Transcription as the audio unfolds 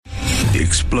The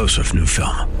explosive new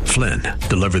film, Flynn,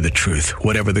 deliver the truth,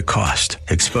 whatever the cost,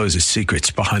 exposes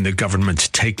secrets behind the government's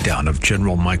takedown of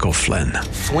General Michael Flynn.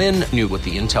 Flynn knew what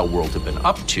the intel world had been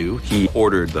up to. He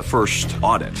ordered the first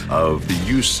audit of the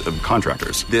use of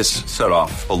contractors. This set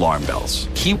off alarm bells.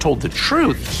 He told the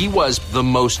truth. He was the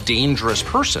most dangerous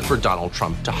person for Donald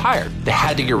Trump to hire. They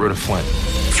had to get rid of Flynn.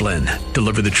 Flynn,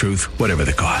 deliver the truth, whatever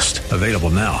the cost. Available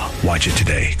now. Watch it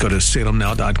today. Go to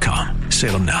salemnow.com.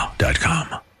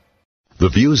 salemnow.com. The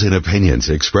views and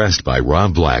opinions expressed by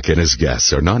Rob Black and his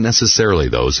guests are not necessarily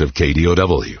those of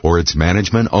KDOW or its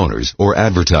management, owners, or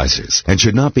advertisers, and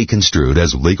should not be construed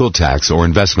as legal, tax, or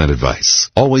investment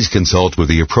advice. Always consult with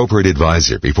the appropriate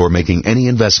advisor before making any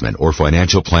investment or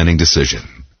financial planning decision.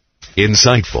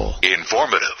 Insightful,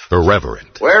 informative,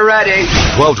 irreverent. We're ready.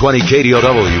 1220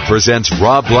 KDOW presents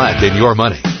Rob Black and Your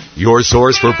Money, your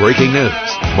source for breaking news,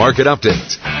 market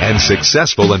updates, and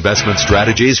successful investment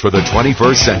strategies for the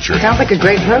 21st century. Sounds like a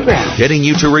great program. Getting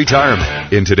you to retirement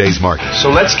in today's market.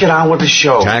 So let's get on with the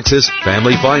show. Taxes,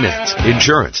 family finance,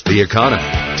 insurance, the economy,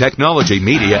 technology,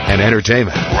 media, and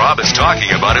entertainment. Rob is talking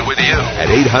about it with you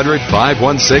at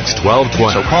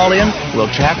 800-516-1220. So call in, we'll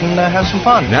chat and have some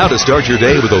fun. Now to start your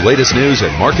day with the latest news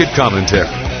and market commentary.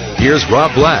 Here's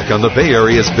Rob Black on the Bay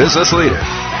Area's business leader,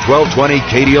 1220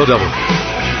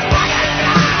 KDOW.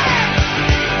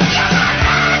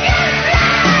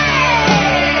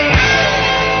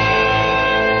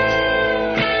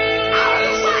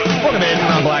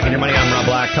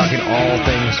 Talking all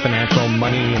things financial,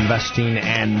 money, investing,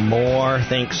 and more.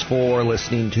 Thanks for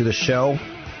listening to the show.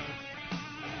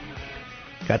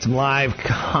 Got some live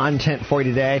content for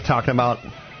you today talking about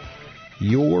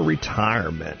your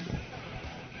retirement.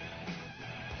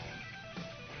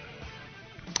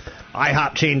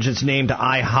 IHOP changed its name to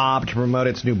IHOB to promote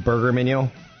its new burger menu.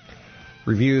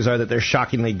 Reviews are that they're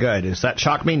shockingly good. Does that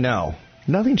shock me? No.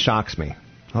 Nothing shocks me.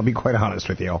 I'll be quite honest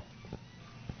with you.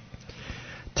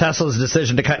 Tesla's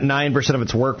decision to cut 9% of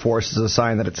its workforce is a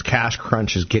sign that its cash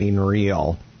crunch is getting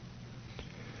real.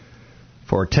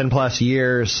 For 10-plus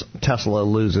years, Tesla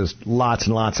loses lots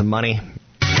and lots of money.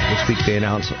 This week they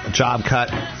announced a job cut.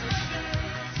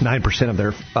 9% of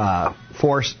their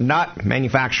force, not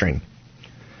manufacturing.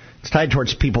 It's tied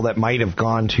towards people that might have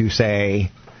gone to,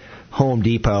 say, Home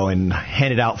Depot and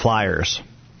handed out flyers.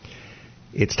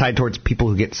 It's tied towards people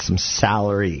who get some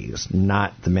salaries,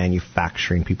 not the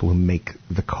manufacturing people who make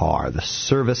the car, the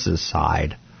services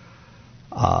side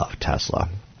of Tesla.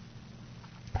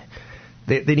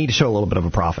 They need to show a little bit of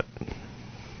a profit.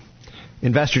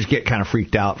 Investors get kind of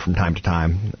freaked out from time to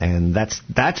time, and that's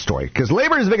that story, because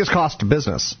labor is the biggest cost to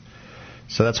business.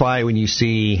 So that's why when you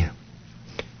see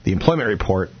the employment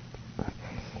report,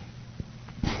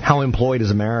 how employed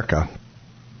is America?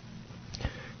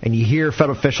 And you hear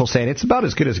federal officials saying it's about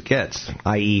as good as it gets,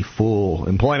 i.e. full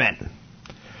employment.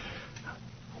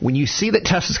 When you see that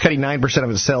Tesla's cutting 9% of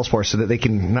its sales force so that they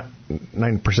can,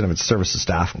 9% of its services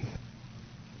staff,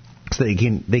 so they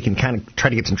can kind of try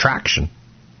to get some traction.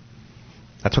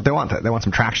 That's what they want. They want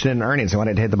some traction in earnings. They want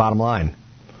it to hit the bottom line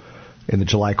in the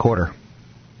July quarter.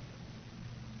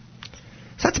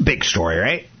 So that's a big story,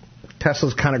 right?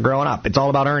 Tesla's kind of growing up. It's all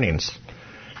about earnings.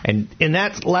 And in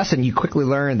that lesson, you quickly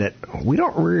learn that we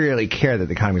don't really care that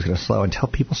the economy is going to slow until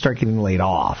people start getting laid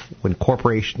off, when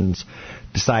corporations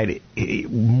decide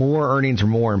more earnings are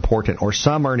more important, or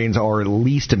some earnings are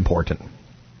least important.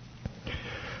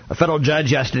 A federal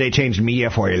judge yesterday changed media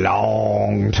for a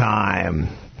long time.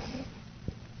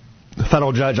 The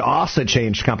federal judge also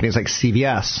changed companies like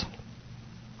CVS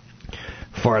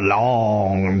for a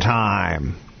long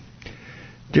time.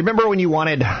 Do you remember when you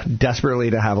wanted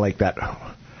desperately to have like that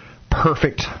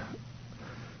perfect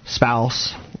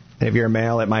spouse? If you're a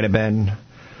male, it might have been,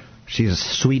 she's as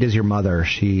sweet as your mother.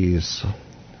 She's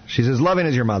as loving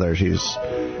as your mother. She's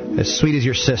as sweet as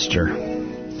your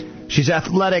sister. She's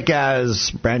athletic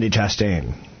as Brandy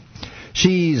Chastain.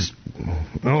 She's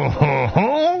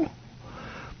and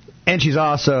she's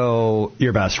also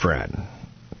your best friend.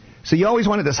 So you always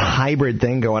wanted this hybrid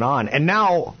thing going on. And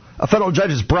now a federal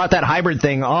judge has brought that hybrid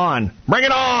thing on. Bring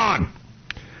it on!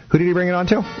 Who did he bring it on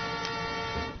to?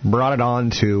 Brought it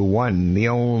on to one, the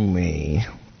only,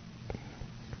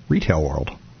 retail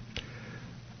world.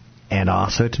 And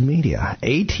also to media.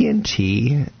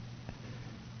 AT&T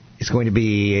is going to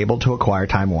be able to acquire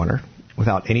Time Warner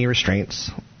without any restraints.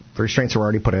 The restraints are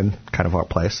already put in kind of our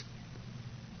place.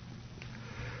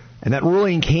 And that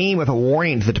ruling came with a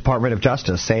warning to the Department of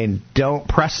Justice saying, don't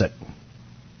press it.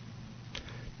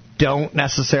 Don't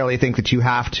necessarily think that you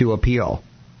have to appeal.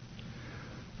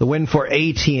 The win for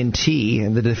AT&T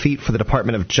and the defeat for the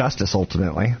Department of Justice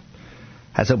ultimately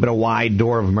has opened a wide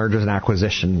door of mergers and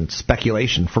acquisition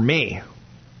speculation for me.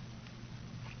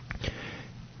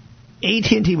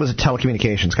 AT&T was a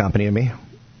telecommunications company to me.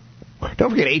 Don't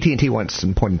forget, AT&T once, at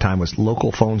one point in time, was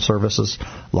local phone services,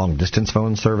 long-distance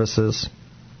phone services,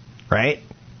 right?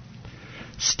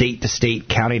 State to state,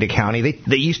 county to county.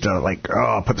 They used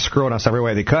to, put the screw on us every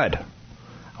way they could.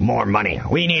 More money.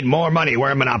 We need more money.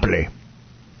 We're a monopoly.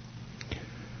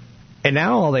 And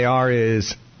now all they are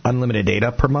is unlimited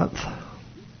data per month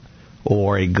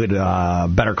or a good,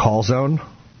 better call zone.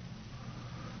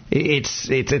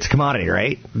 It's commodity,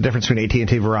 right? The difference between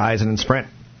AT&T, Verizon, and Sprint.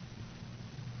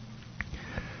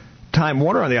 Time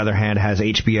Warner, on the other hand, has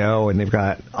HBO, and they've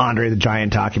got Andre the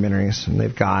Giant documentaries, and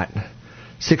they've got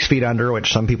 6 Feet Under,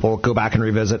 which some people go back and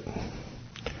revisit.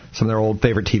 Some of their old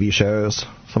favorite TV shows.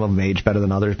 Some of them age better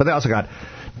than others. But they also got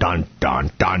Dun,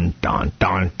 Dun, Dun, Dun,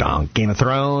 Dun, Dun, Game of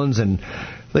Thrones, and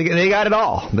they got it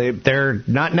all. They're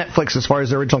not Netflix as far as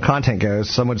their original content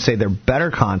goes. Some would say they're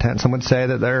better content. Some would say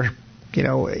that they're,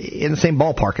 in the same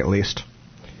ballpark at least.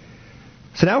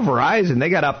 So now Verizon, they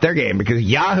got up their game because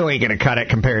Yahoo ain't going to cut it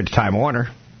compared to Time Warner.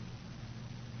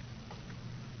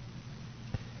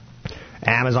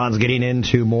 Amazon's getting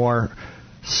into more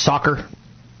soccer.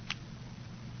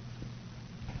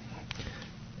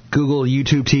 Google,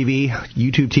 YouTube TV.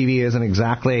 YouTube TV isn't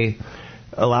exactly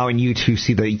allowing you to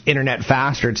see the internet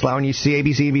faster. It's allowing you to see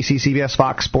ABC, NBC, CBS,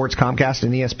 Fox Sports, Comcast,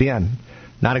 and ESPN.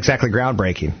 Not exactly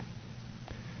groundbreaking.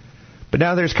 But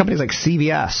now there's companies like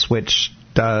CVS, which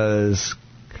does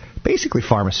basically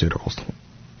pharmaceuticals.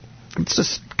 Let's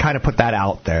just kind of put that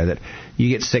out there, that you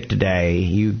get sick today,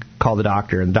 you call the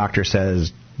doctor, and the doctor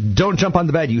says, "Don't jump on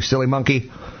the bed, you silly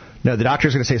monkey." No, the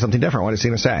doctor's going to say something different. What is he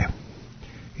going to say?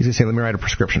 He's going to say, "Let me write a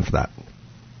prescription for that."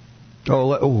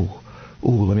 Let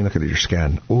me look at your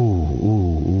skin.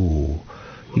 You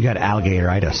got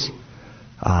alligatoritis.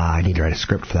 I need to write a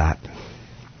script for that.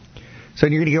 So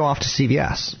you're going to go off to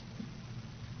CVS.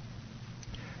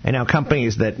 And now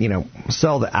companies that,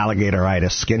 sell the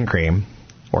alligatoritis skin cream,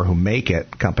 or who make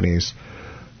it, companies,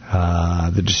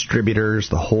 the distributors,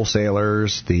 the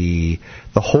wholesalers, the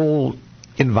whole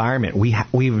environment,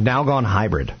 we've now gone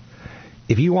hybrid.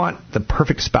 If you want the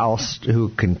perfect spouse who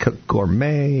can cook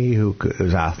gourmet,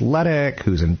 who's athletic,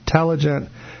 who's intelligent,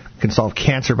 can solve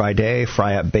cancer by day,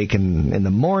 fry up bacon in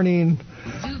the morning,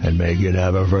 and make you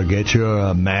never forget you're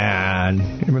a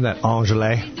man. Remember that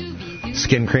Angela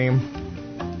skin cream?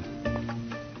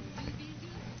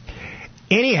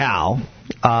 Anyhow,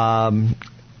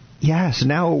 so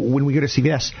now when we go to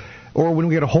CVS or when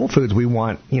we go to Whole Foods, we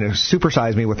want,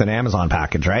 supersize me with an Amazon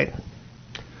package, right?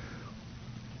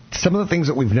 Some of the things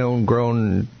that we've known,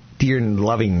 grown dear and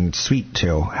loving, sweet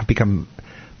to, have become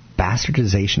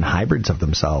bastardization hybrids of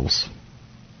themselves.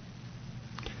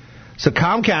 So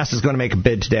Comcast is going to make a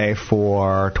bid today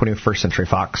for 21st Century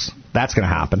Fox. That's going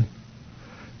to happen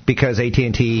because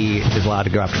AT&T is allowed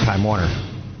to go after Time Warner.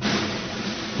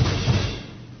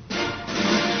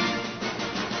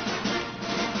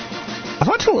 I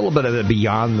was watching a little bit of the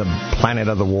Beyond the Planet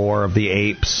of the War of the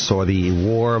Apes, or the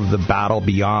War of the Battle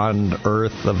Beyond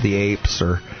Earth of the Apes,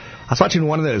 or I was watching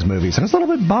one of those movies, and I was a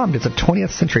little bit bummed. It's a 20th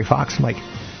Century Fox. I'm like,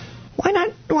 why not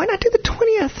do the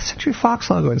 20th Century Fox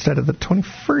logo instead of the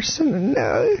 21st?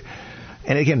 No.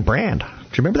 And again, brand. Do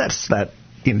you remember that?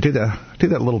 Do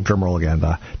that little drum roll again.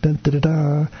 The dun, da, da,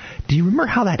 da. Do you remember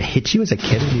how that hit you as a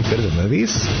kid when you go to the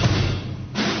movies?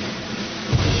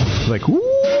 Like, ooh.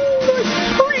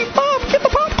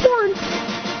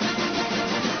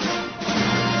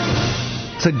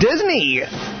 So Disney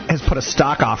has put a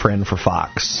stock offer in for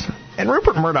Fox. And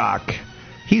Rupert Murdoch,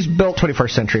 he's built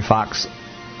 21st Century Fox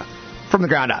from the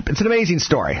ground up. It's an amazing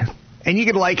story. And you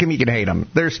can like him, you can hate him.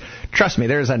 Trust me,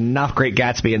 there's enough Great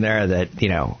Gatsby in there that,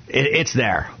 it's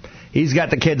there. He's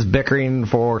got the kids bickering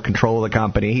for control of the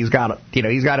company. He's got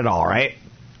it all, right?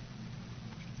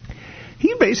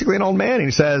 He's basically an old man. He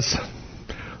says,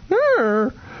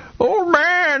 "Old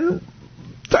man,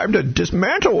 time to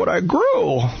dismantle what I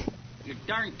grew."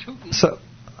 So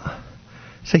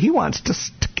he wants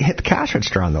to hit the cash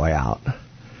register on the way out.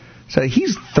 So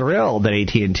he's thrilled that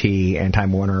AT&T and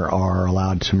Time Warner are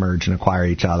allowed to merge and acquire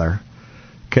each other,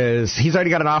 because he's already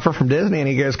got an offer from Disney, and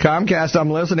he goes, "Comcast, I'm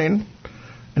listening."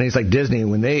 And he's like, "Disney,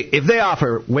 if they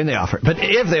offer,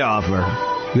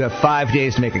 you have 5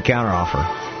 days to make a counteroffer."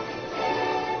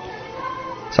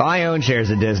 So I own shares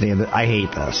of Disney, and I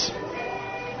hate this.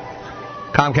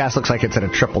 Comcast looks like it's at a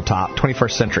triple top.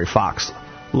 21st Century Fox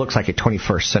looks like a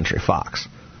 21st Century Fox.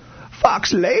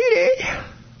 Fox lady!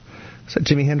 Is that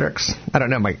Jimi Hendrix? I don't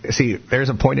know. See, there's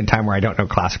a point in time where I don't know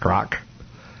classic rock.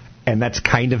 And that's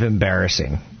kind of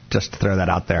embarrassing, just to throw that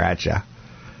out there at you.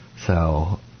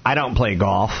 So I don't play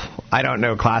golf. I don't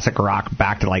know classic rock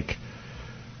back to like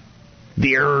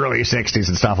the early 60s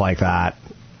and stuff like that.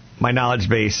 My knowledge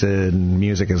base in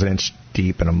music is an inch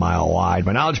deep and a mile wide.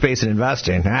 My knowledge base in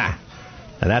investing,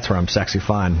 that's where I'm sexy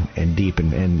fun and deep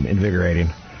and invigorating.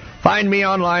 Find me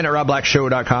online at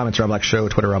robblackshow.com. It's Rob Black Show,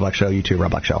 Twitter Rob Black Show, YouTube Rob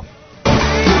Black Show.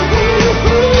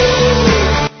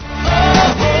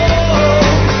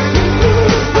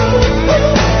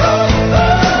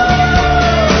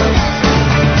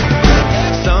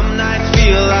 Some nights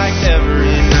feel like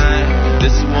every night.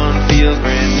 This one feels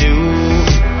brand new.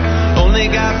 Only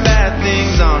got bad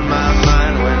things on my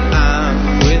mind when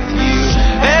I'm with you.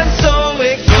 And so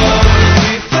it goes.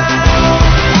 We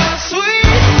found sweet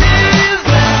desire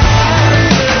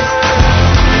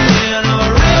in a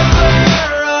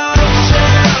river of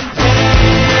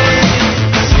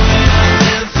champagne,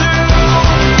 swimming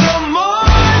through the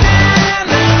morning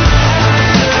after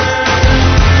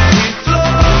we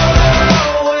float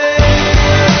away.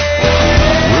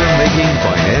 We're making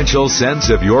financial sense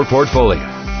of your portfolio.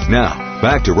 Now,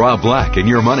 back to Rob Black and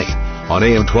Your Money on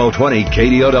AM 1220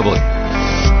 KDOW.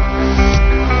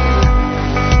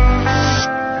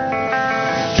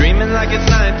 Dreaming like it's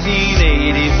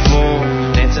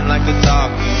 1984, dancing like the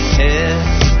talking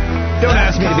heads. Don't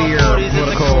ask me to be your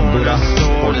political Buddha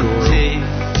or guru.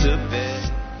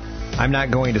 I'm not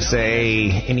going to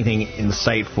say anything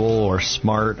insightful or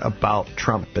smart about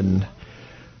Trump and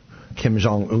Kim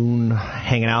Jong-un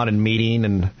hanging out and meeting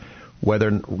and whether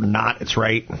or not it's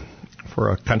right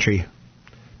for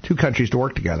two countries to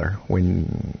work together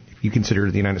when, if you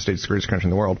consider the United States the greatest country in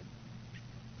the world.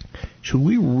 Should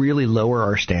we really lower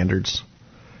our standards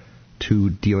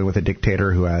to dealing with a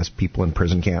dictator who has people in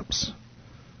prison camps,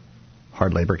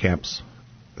 hard labor camps,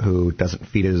 who doesn't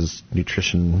feed his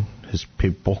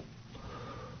people,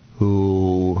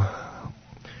 who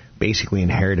basically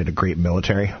inherited a great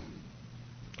military?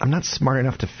 I'm not smart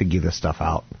enough to figure this stuff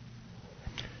out.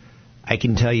 I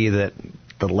can tell you that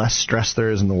the less stress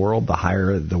there is in the world, the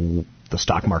higher the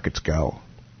stock markets go.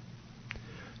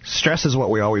 Stress is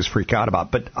what we always freak out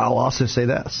about, but I'll also say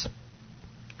this.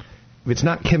 If it's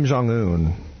not Kim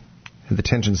Jong-un and the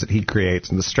tensions that he creates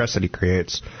and the stress that he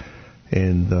creates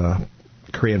in the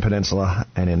Korean Peninsula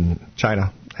and in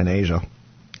China and Asia,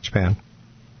 Japan,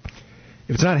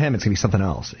 if it's not him, it's going to be something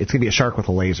else. It's going to be a shark with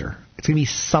a laser. It's going to be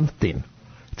something.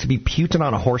 It's going to be Putin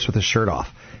on a horse with his shirt off.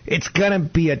 It's going to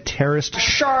be a terrorist.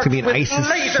 Sharks to be an with ISIS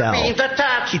laser cell. beams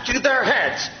attached to their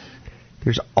heads.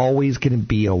 There's always going to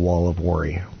be a wall of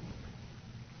worry.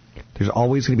 There's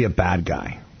always going to be a bad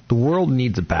guy. The world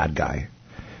needs a bad guy.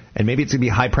 And maybe it's going to be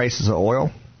high prices of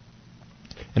oil.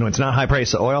 And when it's not high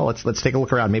price of oil, let's take a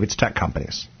look around. Maybe it's tech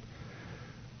companies.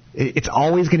 It's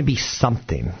always going to be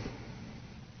something.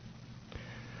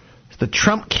 The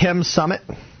Trump-Kim summit,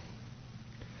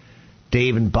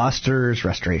 Dave & Buster's,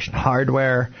 Restoration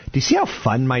Hardware. Do you see how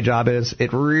fun my job is?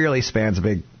 It really spans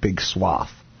a big swath.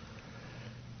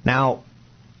 Now,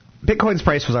 Bitcoin's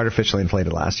price was artificially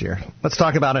inflated last year. Let's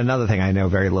talk about another thing I know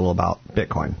very little about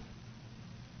Bitcoin.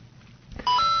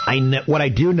 What I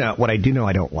do know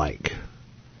I don't like.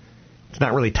 It's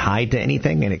not really tied to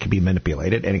anything, and it can be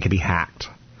manipulated, and it can be hacked.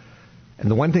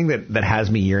 And the one thing that has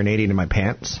me urinating in my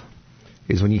pants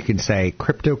is when you can say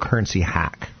cryptocurrency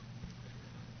hack.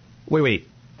 Wait.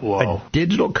 Whoa. A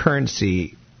digital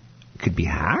currency could be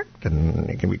hacked and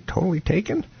it can be totally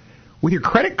taken? With your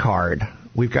credit card,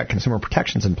 we've got consumer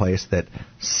protections in place that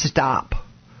stop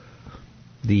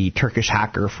the Turkish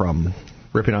hacker from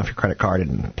ripping off your credit card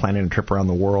and planning a trip around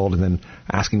the world and then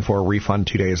asking for a refund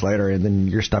 2 days later, and then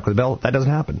you're stuck with a bill. That doesn't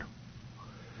happen.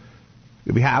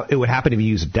 It would happen if you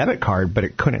use a debit card, but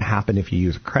it couldn't happen if you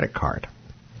use a credit card.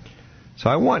 So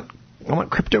I want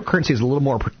cryptocurrencies a little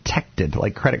more protected,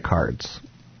 like credit cards,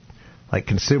 like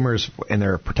consumers and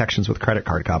their protections with credit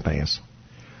card companies.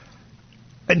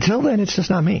 Until then, it's just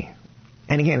not me.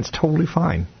 And again, it's totally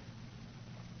fine.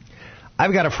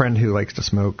 I've got a friend who likes to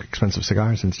smoke expensive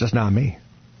cigars, and it's just not me.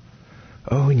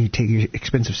 Oh, and you take your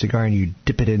expensive cigar and you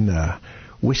dip it in the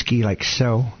whiskey like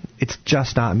so. It's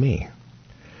just not me.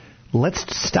 Let's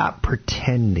stop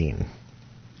pretending.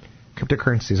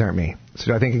 Cryptocurrencies aren't me. So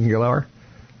do I think it can go lower?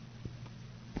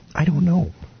 I don't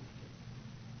know.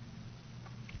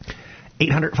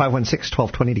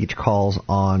 800-516-1220 to get your calls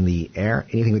on the air.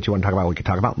 Anything that you want to talk about, we could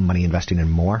talk about. Money, investing, and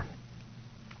more.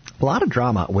 A lot of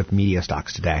drama with media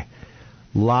stocks today.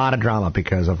 A lot of drama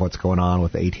because of what's going on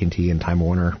with AT&T and Time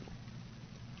Warner.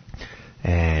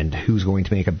 And who's going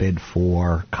to make a bid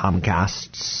for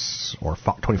Comcast's or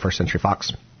 21st Century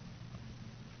Fox.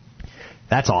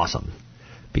 That's awesome.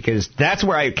 Because that's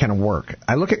where I kind of work.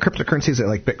 I look at cryptocurrencies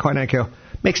like Bitcoin and I go,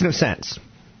 makes no sense.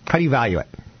 How do you value it?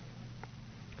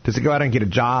 Does it go out and get a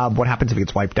job? What happens if it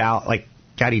gets wiped out? Like,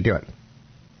 how do you do it?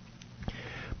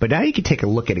 But now you can take a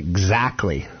look at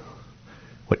exactly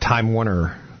what Time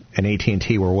Warner and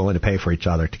AT&T were willing to pay for each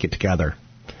other to get together.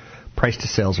 Price to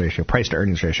sales ratio, price to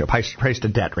earnings ratio, price to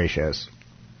debt ratios.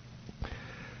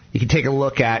 You can take a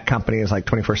look at companies like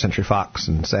 21st Century Fox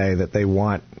and say that they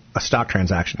want a stock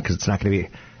transaction because it's not going to be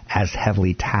as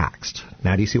heavily taxed.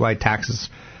 Now, do you see why taxes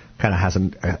kind of has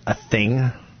a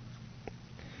thing?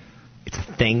 It's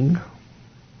a thing.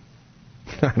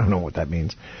 I don't know what that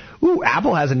means. Ooh,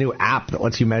 Apple has a new app that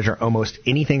lets you measure almost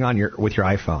anything on with your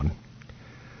iPhone.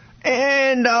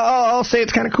 And I'll say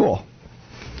it's kind of cool.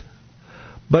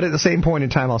 But at the same point in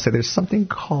time, I'll say there's something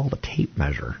called a tape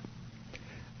measure.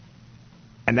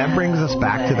 And that brings us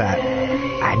back to that.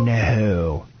 I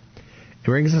know. It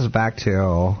brings us back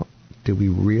to, do we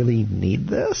really need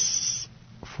this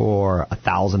for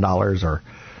 $1,000 or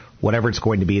whatever it's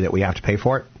going to be that we have to pay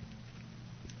for it?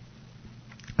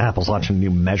 Apple's launching a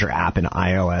new Measure app in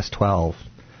iOS 12.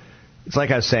 It's like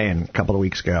I was saying a couple of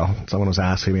weeks ago. Someone was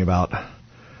asking me about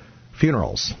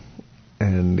funerals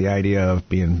and the idea of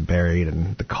being buried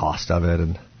and the cost of it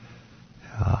and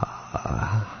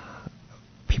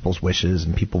people's wishes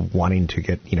and people wanting to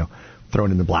get,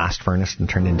 thrown in the blast furnace and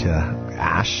turned into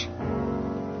ash.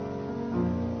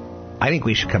 I think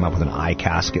we should come up with an eye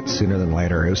casket sooner than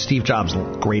later. It was Steve Jobs'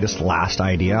 greatest last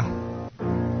idea.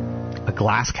 A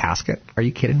glass casket? Are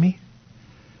you kidding me?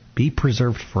 Be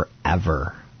preserved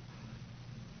forever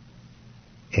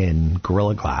in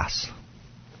Gorilla Glass.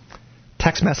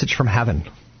 Text message from heaven.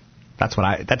 That's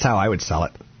how I would sell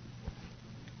it.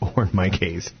 Or in my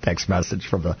case, text message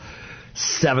from the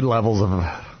 7 levels of,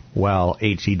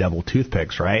 HE double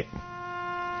toothpicks, right?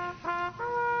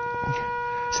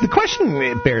 So the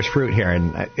question bears fruit here,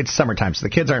 and it's summertime, so the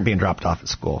kids aren't being dropped off at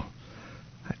school.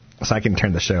 So I can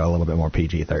turn the show a little bit more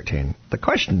PG-13. The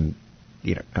question,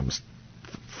 comes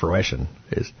fruition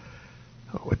is,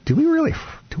 do we really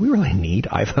need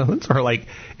iPhones? Or if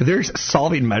they're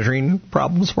solving measuring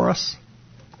problems for us,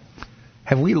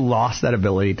 have we lost that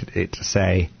ability to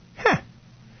say, I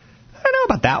don't know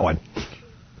about that one.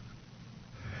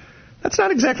 That's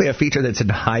not exactly a feature that's in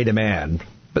high demand.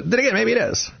 But then again, maybe it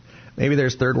is. Maybe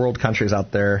there's third world countries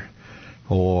out there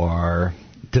or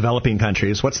developing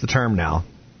countries. What's the term now?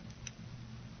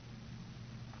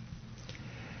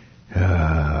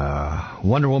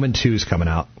 Wonder Woman 2 is coming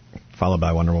out, followed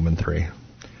by Wonder Woman 3.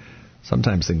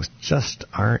 Sometimes things just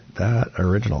aren't that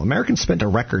original. Americans spent a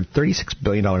record $36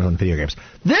 billion on video games.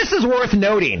 This is worth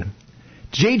noting.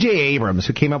 J.J. Abrams,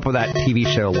 who came up with that TV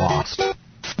show Lost,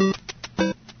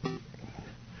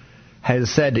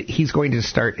 has said he's going to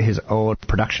start his own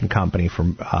production company for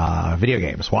video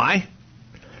games. Why?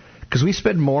 Because we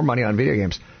spend more money on video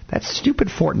games. That's stupid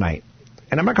Fortnite.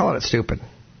 And I'm not calling it stupid.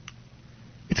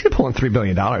 It's going to pull in $3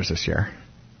 billion this year.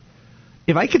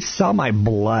 If I could sell my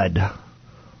blood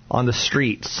on the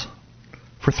streets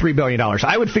for $3 billion,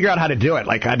 I would figure out how to do it.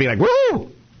 I'd be like, woo!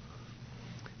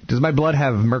 Does my blood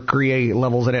have mercury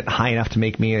levels in it high enough to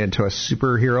make me into a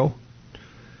superhero?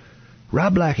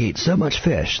 Rob Black ate so much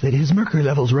fish that his mercury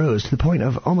levels rose to the point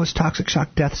of almost toxic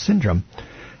shock death syndrome,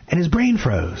 and his brain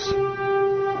froze.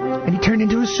 And he turned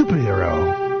into a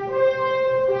superhero.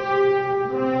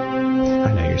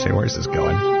 I know you're saying, where's this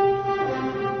going?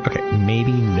 Okay,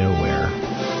 maybe nowhere.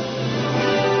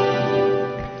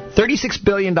 $36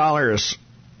 billion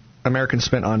Americans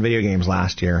spent on video games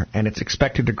last year, and it's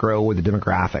expected to grow with the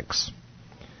demographics.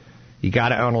 You got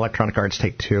to own Electronic Arts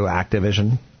Take-Two,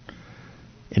 Activision,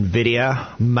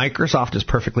 NVIDIA. Microsoft is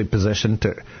perfectly positioned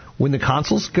to, when the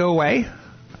consoles go away,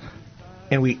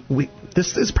 and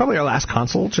this is probably our last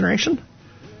console generation.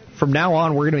 From now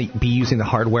on, we're going to be using the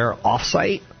hardware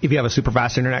off-site if you have a super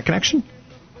fast internet connection.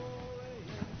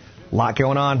 A lot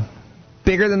going on.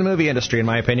 Bigger than the movie industry, in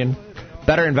my opinion.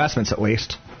 Better investments, at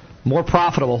least. More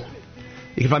profitable.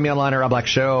 You can find me online at Rob Black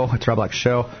Show. It's Rob Black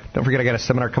Show. Don't forget I got a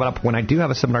seminar coming up. When I do have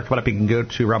a seminar coming up, you can go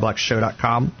to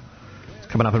robblackshow.com. It's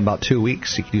coming up in about 2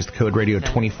 weeks. You can use the code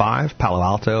Radio25, Palo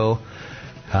Alto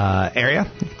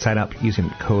area. You can sign up using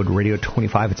code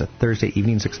Radio25. It's a Thursday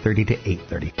evening, 6:30 to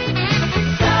 8:30.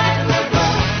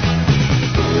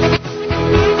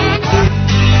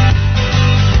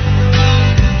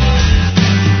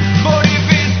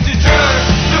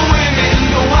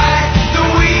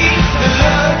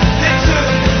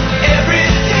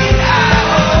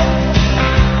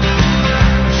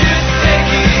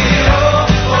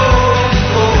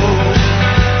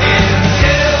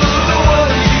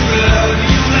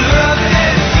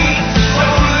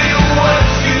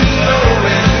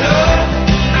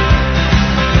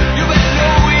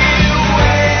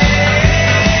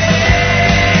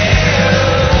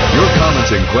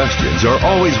 questions are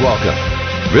always welcome.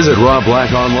 Visit Rob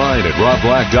Black online at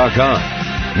robblack.com.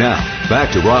 Now,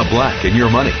 back to Rob Black and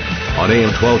Your Money on AM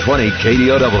 1220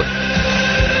 KDOW.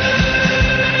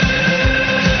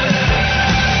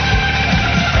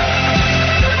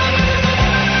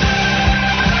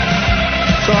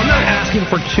 So I'm not asking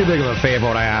for too big of a favor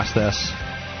when I ask this,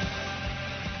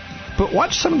 but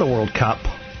watch some of the World Cup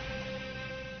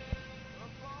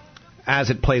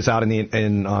as it plays out in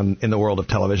the world of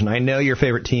television. I know your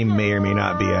favorite team may or may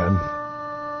not be in.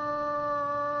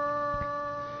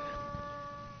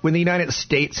 When the United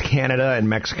States, Canada, and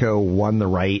Mexico won the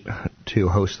right to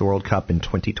host the World Cup in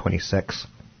 2026,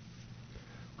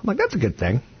 I'm like, that's a good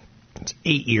thing. It's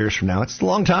 8 years from now. It's a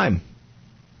long time.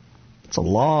 It's a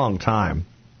long time.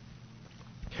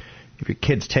 If your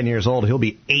kid's 10 years old, he'll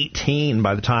be 18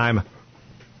 by the time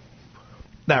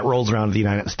that rolls around to the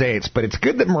United States. But it's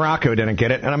good that Morocco didn't get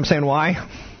it. And I'm saying why?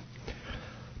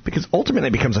 Because ultimately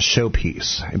it becomes a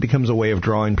showpiece. It becomes a way of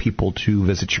drawing people to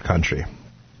visit your country.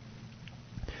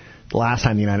 The last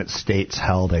time the United States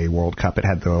held a World Cup, it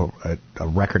had a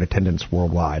record attendance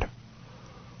worldwide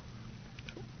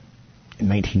in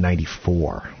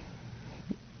 1994.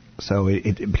 So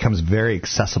it becomes very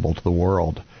accessible to the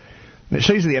world. And it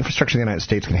shows you the infrastructure of the United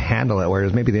States can handle it,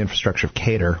 whereas maybe the infrastructure of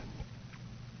Qatar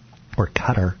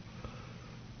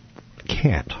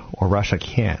can't, or Russia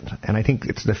can't. And I think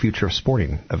it's the future of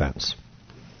sporting events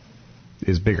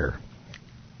is bigger.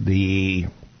 The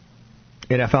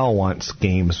NFL wants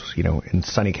games, in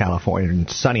sunny California, in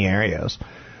sunny areas,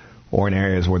 or in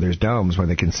areas where there's domes where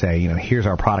they can say, here's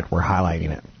our product, we're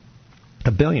highlighting it.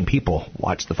 1 billion people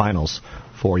watched the finals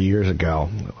 4 years ago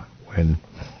when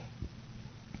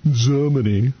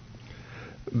Germany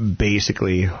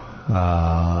basically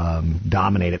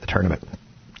dominated the tournament.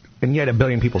 And yet 1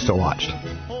 billion people still watched.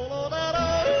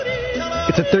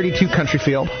 It's a 32-country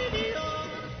field.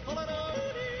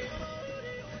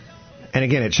 And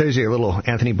again, it shows you a little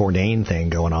Anthony Bourdain thing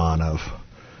going on of,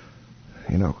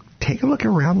 take a look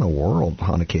around the world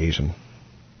on occasion.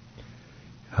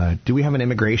 Do we have an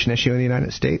immigration issue in the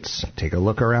United States? Take a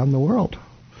look around the world.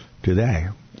 Do they?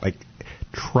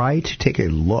 Try to take a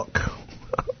look.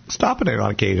 Stop at it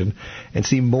on occasion and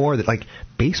see more that,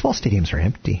 baseball stadiums are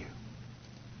empty.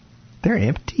 They're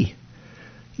empty.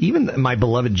 Even my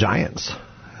beloved Giants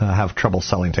have trouble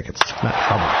selling tickets. Not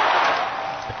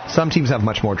trouble. Some teams have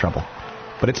much more trouble.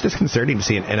 But it's disconcerting to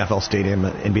see an NFL stadium,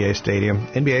 an NBA stadium.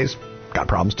 NBA's got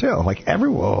problems too. Don't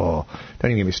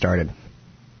even get me started.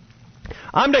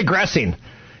 I'm digressing.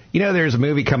 There's a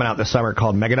movie coming out this summer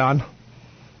called Megalodon.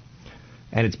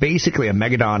 And it's basically a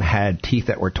megalodon had teeth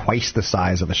that were twice the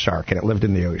size of a shark, and it lived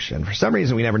in the ocean. For some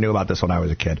reason, we never knew about this when I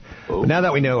was a kid. But now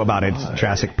that we know about it, it's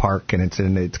Jurassic Park, and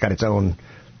it's got its own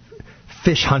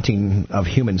fish hunting of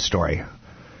human story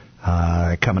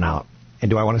coming out. And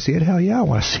do I want to see it? Hell yeah, I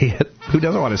want to see it. Who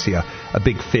doesn't want to see a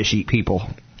big fish eat people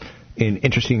in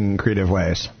interesting, creative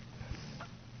ways?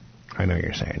 I know what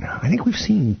you're saying. I think we've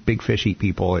seen big fish eat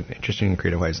people in interesting and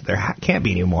creative ways. There can't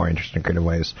be any more interesting and creative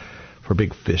ways for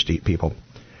big fish to eat people.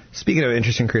 Speaking of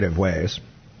interesting creative ways,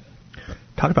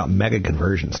 talk about mega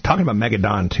conversions. Talking about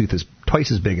megalodon tooth is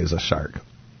twice as big as a shark.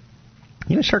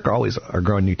 Sharks always are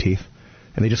growing new teeth,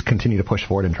 and they just continue to push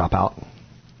forward and drop out.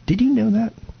 Did you know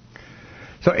that?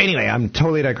 So anyway, I'm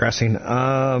totally digressing.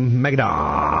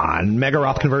 Megalodon, Mega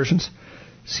Roth conversions.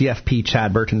 CFP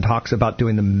Chad Burton talks about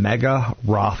doing the Mega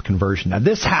Roth conversion. Now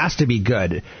this has to be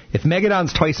good. If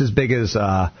Megalodon's twice as big as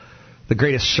the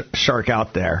greatest shark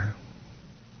out there,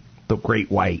 the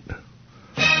great white,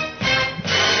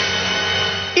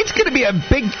 it's going to be a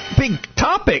big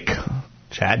topic.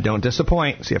 Chad, don't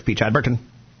disappoint. CFP Chad Burton.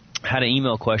 Had an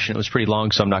email question. It was pretty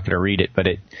long, so I'm not going to read it, but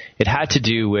it had to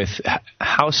do with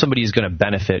how somebody is going to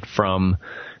benefit from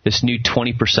this new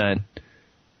 20%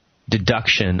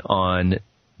 deduction on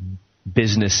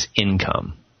business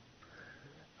income.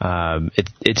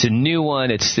 It's a new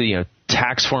one. It's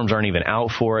tax forms aren't even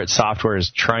out for it. Software is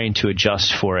trying to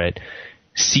adjust for it.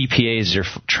 CPAs are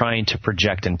trying to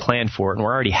project and plan for it, and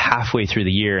we're already halfway through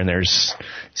the year, and there's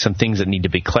some things that need to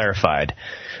be clarified.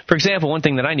 For example, one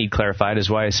thing that I need clarified is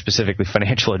why specifically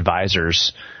financial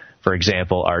advisors, for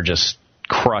example, are just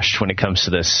crushed when it comes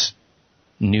to this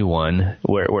new one,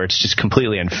 where it's just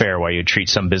completely unfair why you treat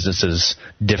some businesses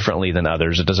differently than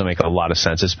others. It doesn't make a lot of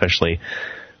sense, especially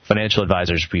financial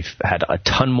advisors. We've had a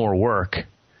ton more work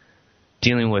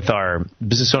dealing with our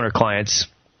business owner clients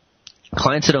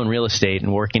that own real estate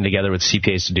and working together with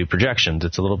CPAs to do projections.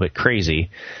 It's a little bit crazy,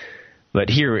 but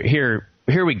here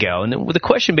we go. And the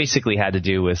question basically had to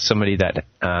do with somebody that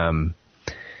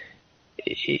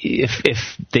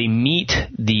if they meet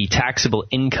the taxable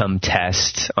income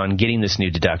test on getting this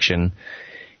new deduction,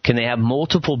 can they have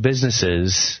multiple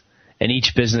businesses and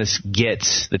each business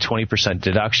gets the 20%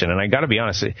 deduction? And I got to be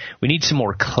honest, we need some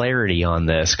more clarity on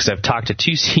this, because I've talked to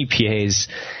 2 CPAs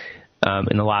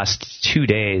in the last 2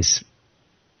 days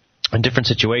on different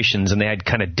situations, and they had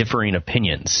kind of differing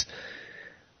opinions.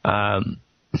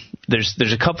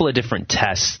 There's a couple of different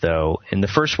tests, though, and the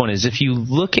first one is if you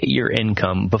look at your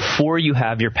income before you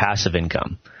have your passive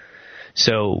income.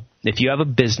 So if you have a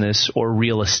business or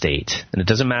real estate, and it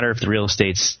doesn't matter if the real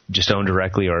estate's just owned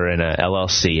directly or in a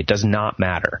LLC, it does not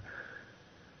matter.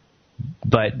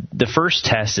 But the first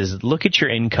test is look at your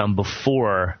income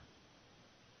before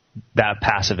that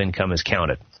passive income is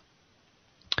counted.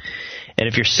 And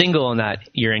if you're single and that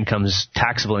your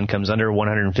taxable income's under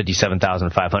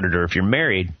 $157,500, or if you're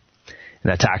married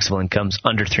and that taxable income's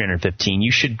under $315,000,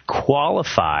 you should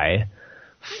qualify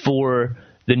for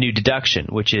the new deduction,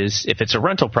 which is if it's a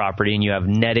rental property and you have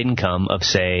net income of,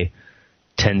 say,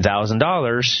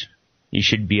 $10,000, you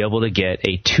should be able to get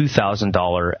a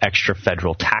 $2,000 extra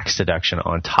federal tax deduction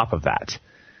on top of that.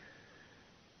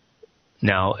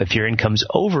 Now, if your income's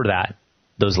over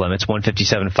those limits,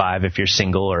 $157,500 if you're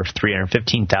single, or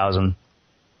 $315,000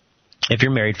 if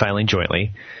you're married filing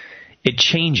jointly, it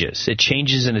changes. It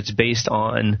changes, and it's based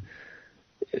on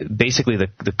basically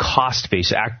the cost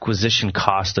base, acquisition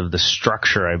cost of the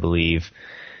structure, I believe.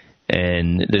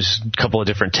 And there's a couple of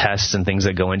different tests and things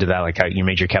that go into that, like how you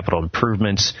major capital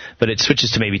improvements, but it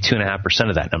switches to maybe 2.5%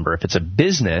 of that number. If it's a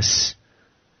business,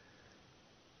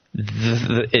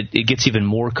 it gets even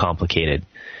more complicated,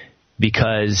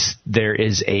 because there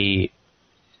is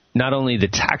not only the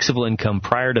taxable income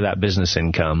prior to that business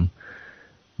income,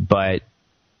 but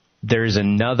there's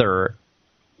another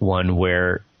one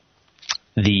where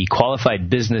the qualified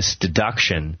business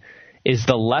deduction is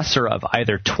the lesser of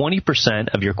either 20%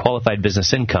 of your qualified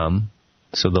business income,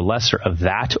 so the lesser of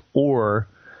that, or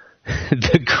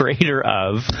the greater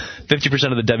of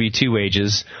 50% of the W-2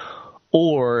 wages,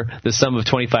 or the sum of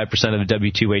 25% of the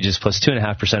W-2 wages plus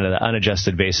 2.5% of the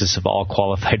unadjusted basis of all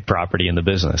qualified property in the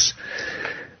business.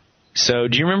 So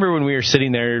do you remember when we were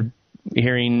sitting there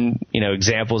hearing,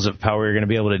 examples of how we were going to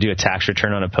be able to do a tax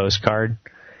return on a postcard?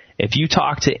 If you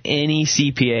talk to any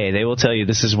CPA, they will tell you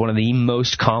this is one of the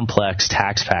most complex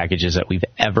tax packages that we've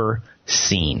ever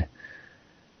seen.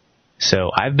 So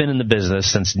I've been in the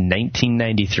business since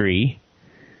 1993,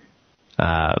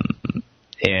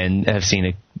 and have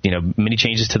seen many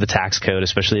changes to the tax code,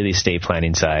 especially the estate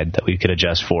planning side, that we could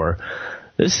adjust for.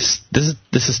 This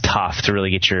is tough to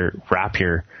really wrap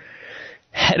your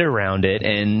head around it.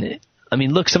 And I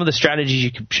mean, look, some of the strategies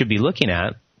you should be looking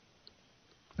at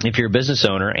if you're a business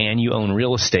owner and you own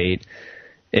real estate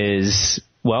is,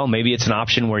 well, maybe it's an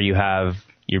option where you have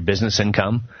your business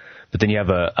income, but then you have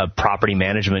a property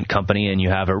management company and you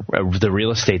have the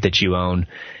real estate that you own.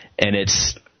 And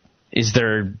is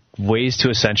there ways to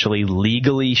essentially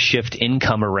legally shift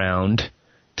income around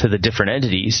to the different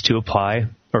entities to apply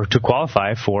or to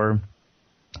qualify for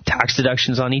tax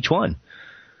deductions on each one?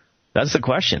 That's the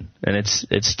question. And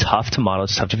it's tough to model.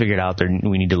 It's tough to figure it out.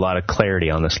 We need a lot of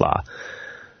clarity on this law.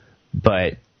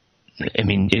 But, I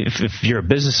mean, if you're a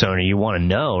business owner, you want to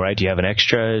know, right? Do you have an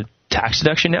extra tax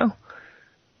deduction now?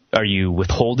 Are you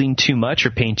withholding too much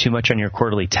or paying too much on your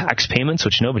quarterly tax payments,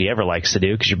 which nobody ever likes to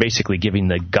do because you're basically giving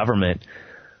the government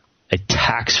a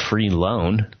tax-free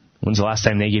loan? When's the last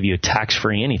time they give you a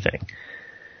tax-free anything?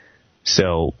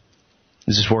 So I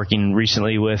was just working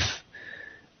recently with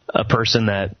a person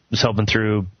that was helping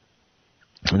through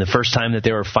the first time that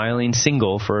they were filing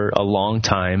single for a long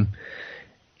time,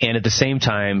 and at the same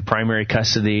time primary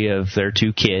custody of their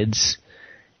 2 kids,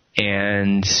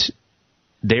 and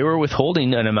they were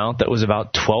withholding an amount that was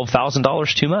about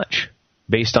 $12,000 too much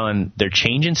based on their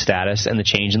change in status and the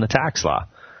change in the tax law.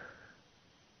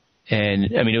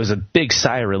 And I mean, it was a big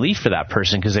sigh of relief for that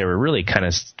person because they were really kind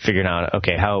of figuring out,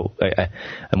 okay, how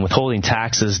I'm withholding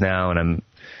taxes now, and I'm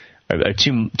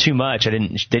too much. They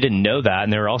didn't know that,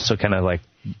 and they were also kind of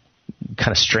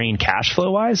strained cash flow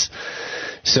wise.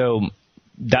 So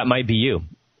that might be you.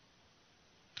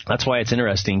 That's why it's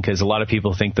interesting, because a lot of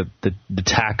people think that the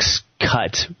tax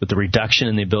cut with the reduction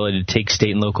in the ability to take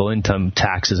state and local income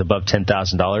taxes above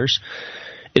 $10,000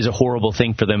 is a horrible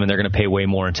thing for them, and they're going to pay way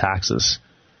more in taxes.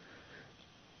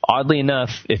 Oddly enough,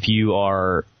 if you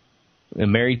are a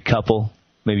married couple,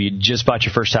 maybe you just bought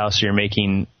your first house, so you're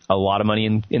making a lot of money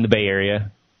in the Bay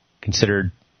Area,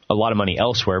 considered a lot of money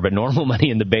elsewhere, but normal money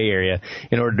in the Bay Area,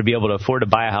 in order to be able to afford to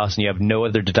buy a house and you have no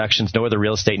other deductions, no other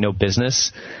real estate, no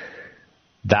business,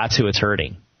 that's who it's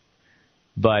hurting.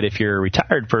 But if you're a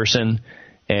retired person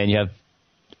and you have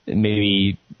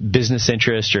maybe business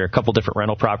interest or a couple different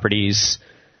rental properties,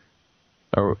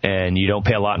 and you don't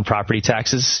pay a lot in property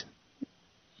taxes,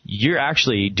 you're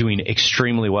actually doing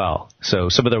extremely well. So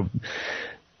some of the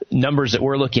numbers that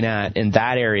we're looking at in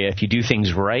that area, if you do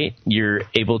things right, you're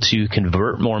able to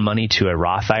convert more money to a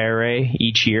Roth IRA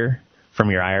each year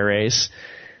from your IRAs.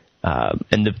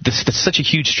 And this is such a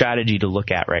huge strategy to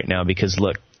look at right now because,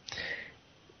 look,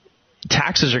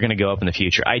 taxes are going to go up in the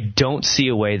future. I don't see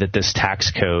a way that this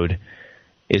tax code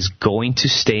is going to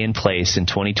stay in place in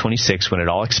 2026 when it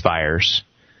all expires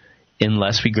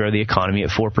unless we grow the economy at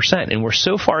 4%. And we're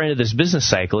so far into this business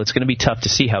cycle, it's going to be tough to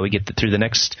see how we get through the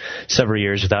next several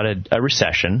years without a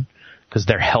recession because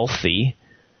they're healthy,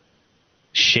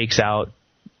 shakes out,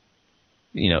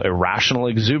 irrational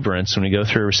exuberance when we go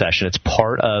through a recession. It's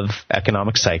part of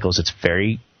economic cycles. It's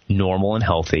very normal and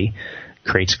healthy,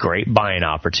 creates great buying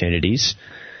opportunities.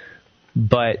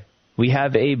 But we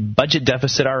have a budget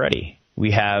deficit already.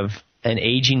 We have an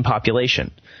aging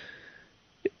population.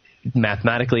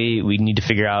 Mathematically, we need to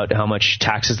figure out how much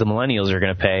taxes the millennials are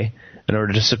going to pay in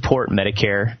order to support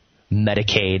Medicare,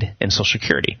 Medicaid, and Social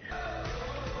Security.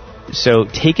 So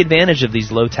take advantage of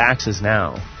these low taxes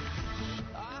now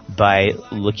by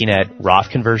looking at Roth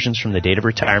conversions from the date of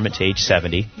retirement to age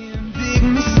 70.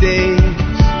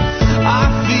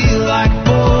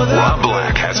 Rob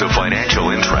Black has a financial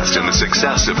interest in the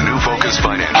success of New Focus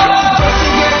Financial.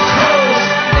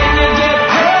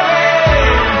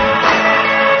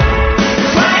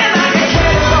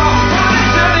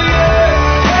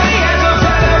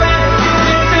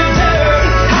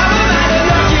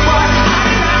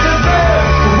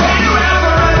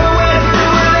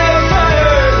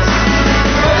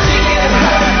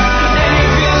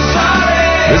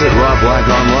 Visit Rob Black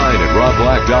online at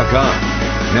robblack.com.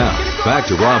 Now, back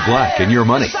to Rob Black and Your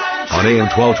Money on AM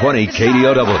 1220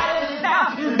 KDOW.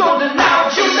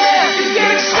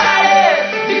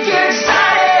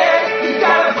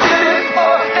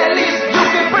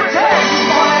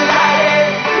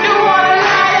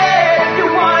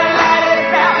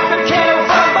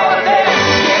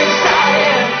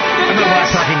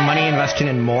 Talking money, investing,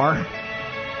 and more.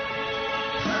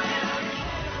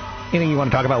 Anything you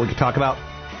want to talk about, we can talk about.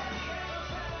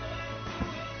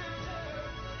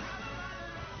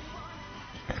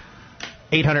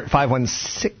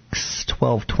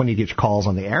 (800-516-1220) to get your calls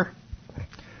on the air.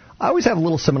 I always have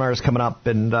little seminars coming up,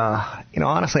 and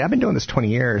honestly, I've been doing this 20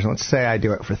 years. Let's say I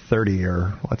do it for 30,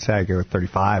 or let's say I go with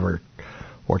 35 or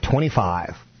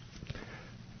 25.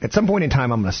 At some point in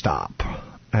time, I'm going to stop,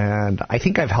 and I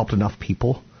think I've helped enough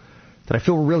people that I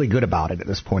feel really good about it at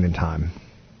this point in time.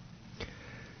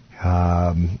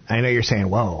 I know you're saying,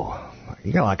 "Whoa,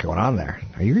 you got a lot going on there.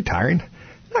 Are you retiring?"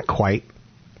 Not quite,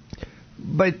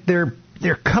 but there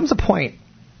comes a point,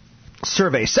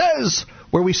 survey says,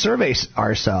 where we survey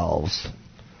ourselves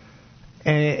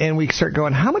and we start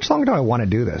going, how much longer do I want to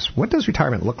do this? What does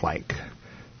retirement look like?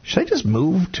 Should I just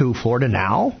move to Florida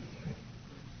now?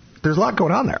 There's a lot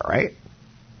going on there, right?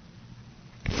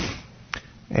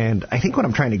 And I think what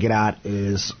I'm trying to get at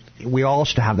is we all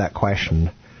should have that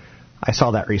question. I saw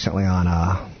that recently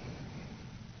on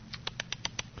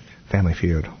Family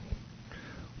Feud.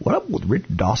 What up with Rich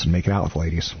Dawson making out with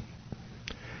ladies?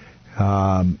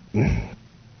 The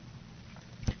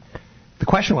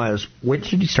question was, when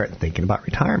should you start thinking about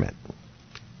retirement?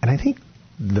 And I think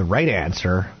the right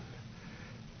answer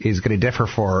is going to differ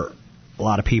for a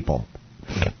lot of people.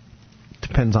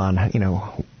 Depends on,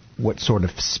 what sort of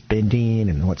spending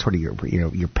and what sort of your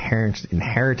parents'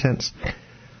 inheritance.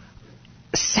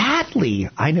 Sadly,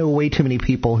 I know way too many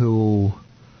people who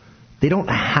they don't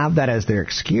have that as their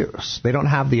excuse. They don't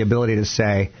have the ability to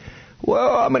say,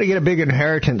 well, I'm going to get a big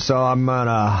inheritance, so I'm going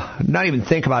to not even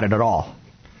think about it at all.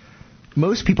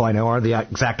 Most people I know are the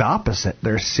exact opposite.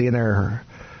 They're seeing their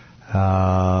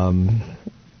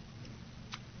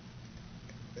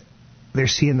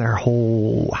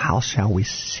whole house, shall we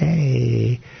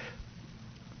say,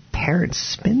 parents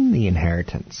spend the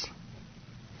inheritance.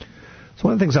 So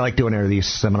one of the things I like doing are these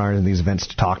seminars and these events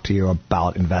to talk to you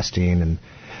about investing and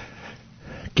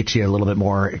get you a little bit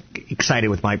more excited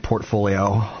with my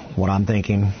portfolio, what I'm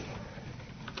thinking.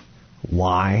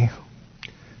 Why?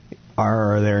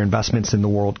 Are there investments in the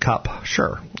World Cup?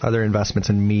 Sure. Are there investments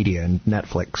in media and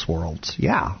Netflix worlds?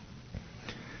 Yeah.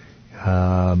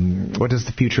 What does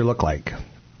the future look like?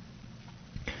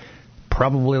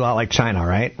 Probably a lot like China,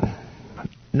 right?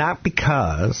 Not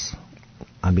because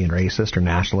I'm being racist or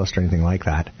nationalist or anything like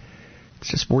that. It's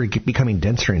just we're becoming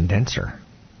denser and denser.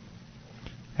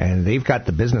 And they've got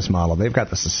the business model. They've got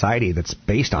the society that's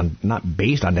not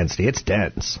based on density. It's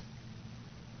dense.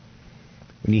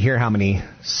 When you hear how many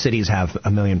cities have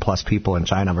 1 million plus people in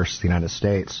China versus the United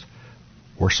States,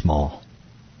 we're small.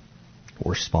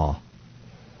 We're small.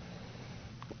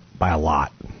 By a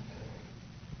lot.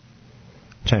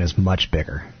 China's much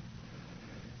bigger.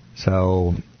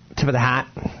 So, tip of the hat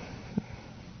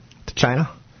to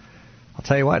China. I'll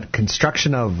tell you what,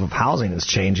 construction of housing is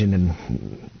changing,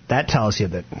 and that tells you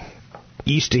that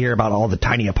you used to hear about all the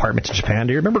tiny apartments in Japan.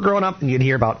 Do you remember growing up and you'd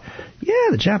hear about,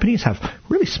 the Japanese have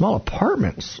really small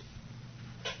apartments.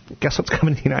 Guess what's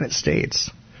coming to the United States?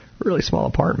 Really small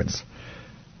apartments.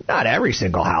 Not every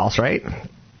single house, right?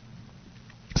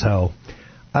 So,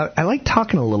 I like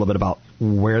talking a little bit about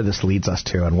where this leads us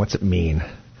to and what's it mean.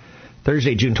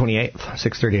 Thursday, June 28th,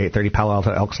 6:30 to 8:30, Palo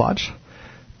Alto Elks Lodge.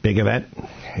 Big event.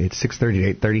 It's 6:30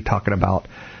 to 8:30, talking about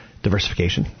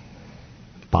diversification,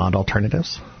 bond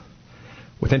alternatives.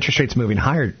 With interest rates moving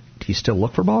higher, do you still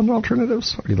look for bond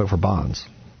alternatives or do you look for bonds?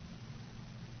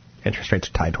 Interest rates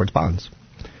are tied towards bonds.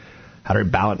 How to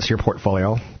balance your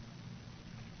portfolio.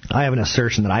 I have an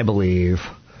assertion that I believe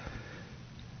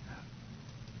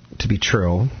to be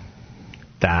true,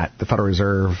 that the Federal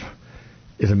Reserve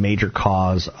is a major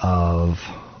cause of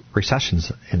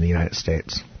recessions in the United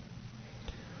States.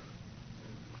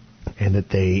 And that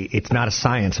it's not a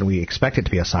science, and we expect it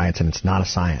to be a science, and it's not a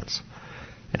science.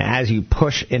 And as you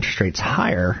push interest rates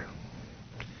higher,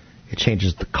 it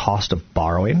changes the cost of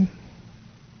borrowing.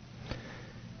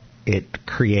 It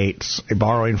creates a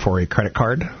borrowing for a credit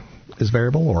card is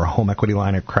variable, or a home equity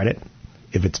line of credit.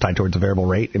 If it's tied towards a variable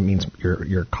rate, it means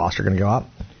your costs are going to go up.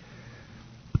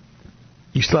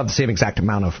 You still have the same exact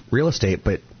amount of real estate,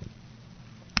 but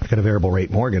you've got a variable rate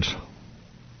mortgage.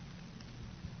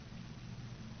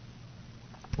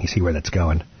 You see where that's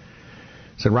going.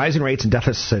 So rising rates and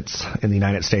deficits in the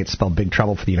United States spell big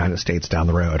trouble for the United States down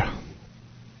the road.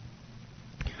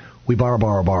 We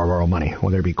borrow money,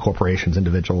 whether it be corporations,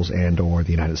 individuals, and or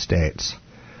the United States.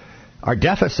 Our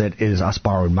deficit is us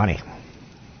borrowing money.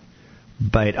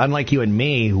 But unlike you and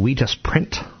me, we just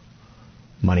print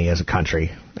money as a country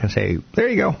and say, there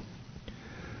you go.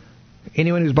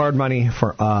 Anyone who's borrowed money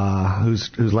for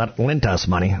who's lent us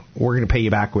money, we're going to pay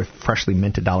you back with freshly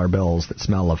minted dollar bills that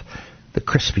smell of the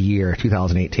crisp year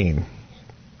 2018.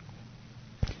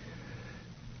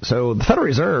 So the Federal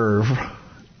Reserve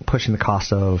pushing the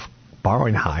cost of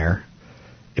borrowing higher,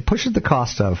 it pushes the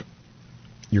cost of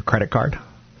your credit card,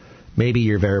 maybe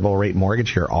your variable rate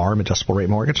mortgage, your ARM, adjustable rate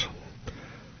mortgage,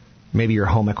 maybe your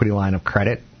home equity line of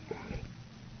credit,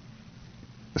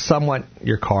 somewhat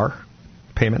your car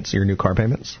payments, your new car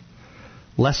payments,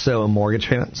 less so mortgage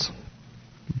payments,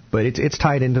 but it's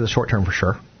tied into the short term for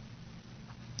sure.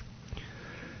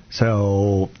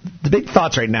 So the big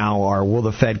thoughts right now are, will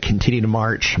the Fed continue to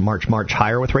march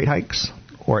higher with rate hikes,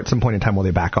 or at some point in time will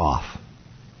they back off?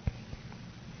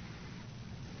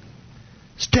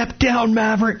 Step down,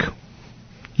 Maverick.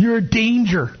 You're a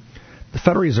danger. The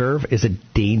Federal Reserve is a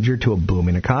danger to a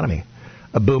booming economy.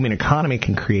 A booming economy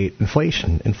can create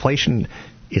inflation. Inflation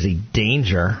is a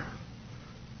danger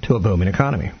to a booming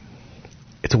economy.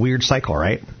 It's a weird cycle,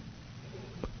 right?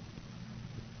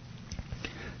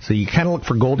 So you kind of look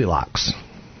for Goldilocks.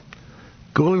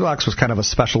 Goldilocks was kind of a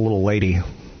special little lady,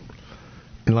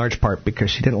 in large part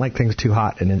because she didn't like things too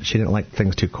hot and she didn't like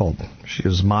things too cold. She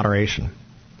was moderation.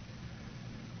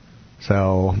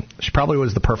 So she probably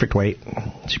was the perfect weight.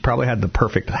 She probably had the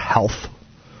perfect health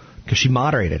because she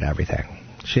moderated everything.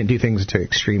 She didn't do things to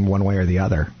extreme one way or the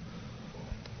other.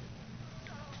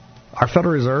 Our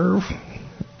Federal Reserve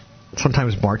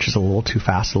sometimes marches a little too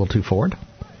fast, a little too forward.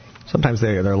 Sometimes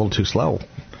they're a little too slow.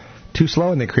 Too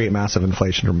slow and they create massive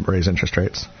inflation to raise interest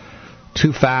rates.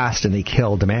 Too fast and they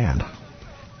kill demand.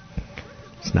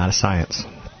 It's not a science.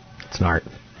 It's an art.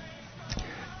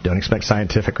 Don't expect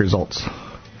scientific results.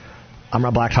 I'm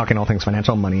Rob Black, talking all things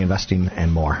financial, money, investing,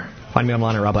 and more. Find me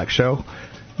online at Rob Black Show.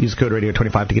 Use code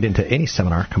Radio25 to get into any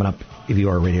seminar coming up if you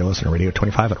are a radio listener.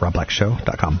 Radio25 at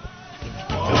robblackshow.com.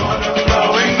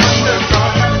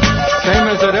 Same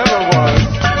as it ever was.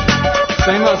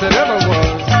 Same as it ever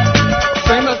was.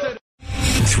 Same as it.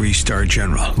 3-star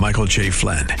General Michael J.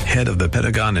 Flynn, head of the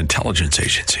Pentagon Intelligence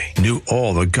Agency, knew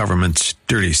all the government's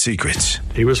dirty secrets.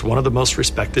 He was one of the most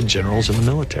respected generals in the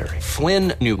military.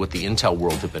 Flynn knew what the intel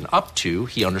world had been up to.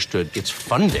 He understood its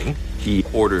funding. He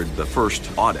ordered the first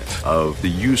audit of the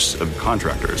use of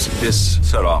contractors. This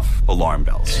set off alarm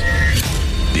bells.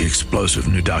 The explosive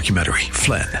new documentary,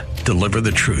 Flynn, Deliver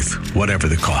the Truth, Whatever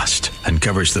the Cost,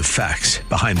 uncovers the facts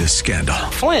behind this scandal.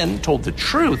 Flynn told the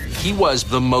truth. He was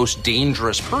the most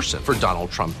dangerous person for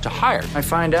Donald Trump to hire. I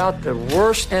find out the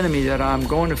worst enemy that I'm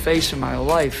going to face in my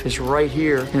life is right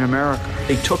here in America.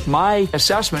 They took my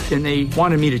assessment and they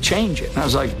wanted me to change it. And I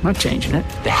was like, I'm not changing it.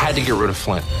 They had to get rid of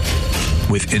Flynn.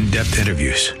 With in-depth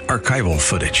interviews, archival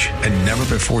footage, and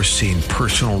never-before-seen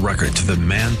personal records of the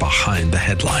man behind the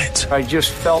headlines. I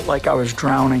just felt like I was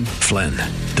drowning. Flynn,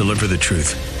 Deliver the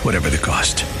Truth, Whatever the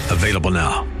Cost. Available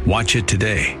now. Watch it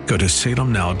today. Go to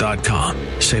salemnow.com.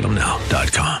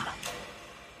 salemnow.com.